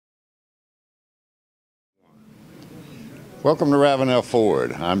Welcome to Ravenel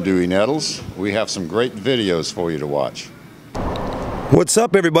Ford. I'm Dewey Nettles. We have some great videos for you to watch. What's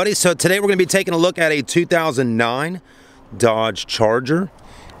up, everybody? So today we're going to be taking a look at a 2009 Dodge Charger,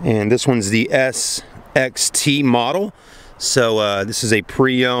 and this one's the SXT model. So this is a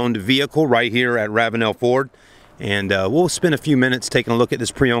pre-owned vehicle right here at Ravenel Ford, and we'll spend a few minutes taking a look at this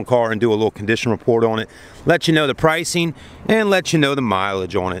pre-owned car and do a little condition report on it, let you know the pricing and let you know the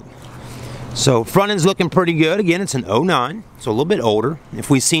mileage on it. So front end's looking pretty good. Again, it's an 09, so a little bit older. If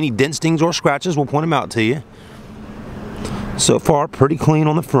we see any dent stings or scratches, we'll point them out to you. So far, pretty clean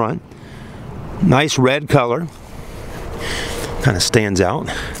on the front. Nice red color. Kind of stands out.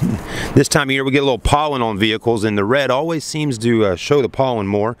 This time of year we get a little pollen on vehicles, and the red always seems to show the pollen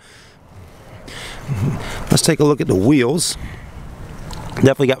more. Let's take a look at the wheels.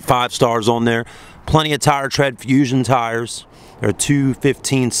 Definitely got 5 stars on there. Plenty of tire tread, Fusion tires. They're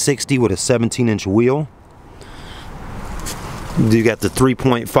 215/60 with a 17-inch wheel. You got the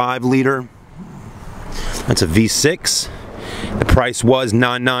 3.5 liter. That's a V6. The price was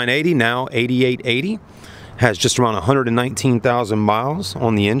 $99.80, now $88.80. Has just around 119,000 miles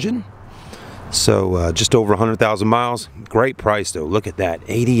on the engine. So just over 100,000 miles. Great price though. Look at that,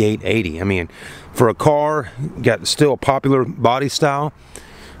 $88.80. I mean, for a car, got still a popular body style.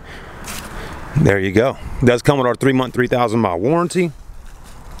 There you go. It does come with our 3-month, 3,000-mile warranty.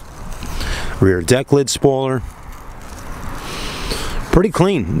 Rear deck lid spoiler. Pretty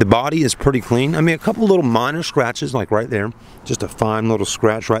clean. The body is pretty clean. I mean, a couple little minor scratches, like right there. Just a fine little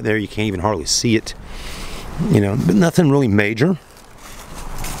scratch right there. You can't even hardly see it. You know, but nothing really major.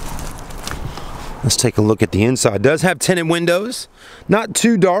 Let's take a look at the inside. It does have tinted windows. Not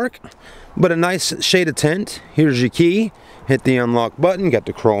too dark, but a nice shade of tint. Here's your key. Hit the unlock button. Got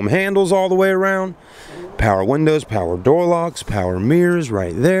the chrome handles all the way around. Power windows, power door locks, power mirrors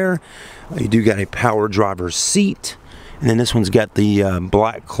right there. You do got a power driver's seat. And then this one's got the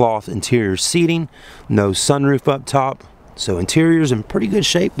black cloth interior seating. No sunroof up top. So interior's in pretty good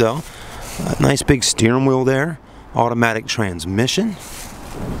shape though. Nice big steering wheel there. Automatic transmission.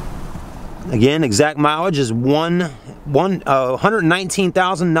 Again, exact mileage is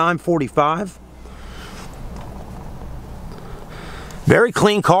 119,945. Very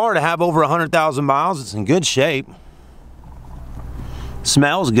clean car to have over 100,000 miles. It's in good shape.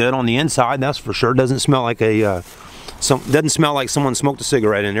 Smells good on the inside, that's for sure. Doesn't smell like a doesn't smell like someone smoked a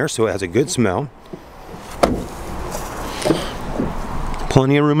cigarette in there, so it has a good smell.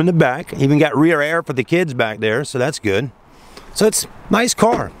 Plenty of room in the back. Even got rear air for the kids back there, so that's good. So it's a nice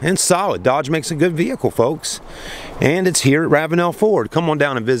car and solid. Dodge makes a good vehicle, folks. And it's here at Ravenel Ford. Come on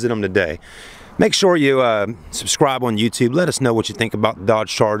down and visit them today. Make sure you subscribe on YouTube. Let us know what you think about the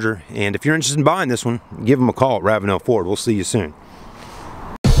Dodge Charger. And if you're interested in buying this one, give them a call at Ravenel Ford. We'll see you soon.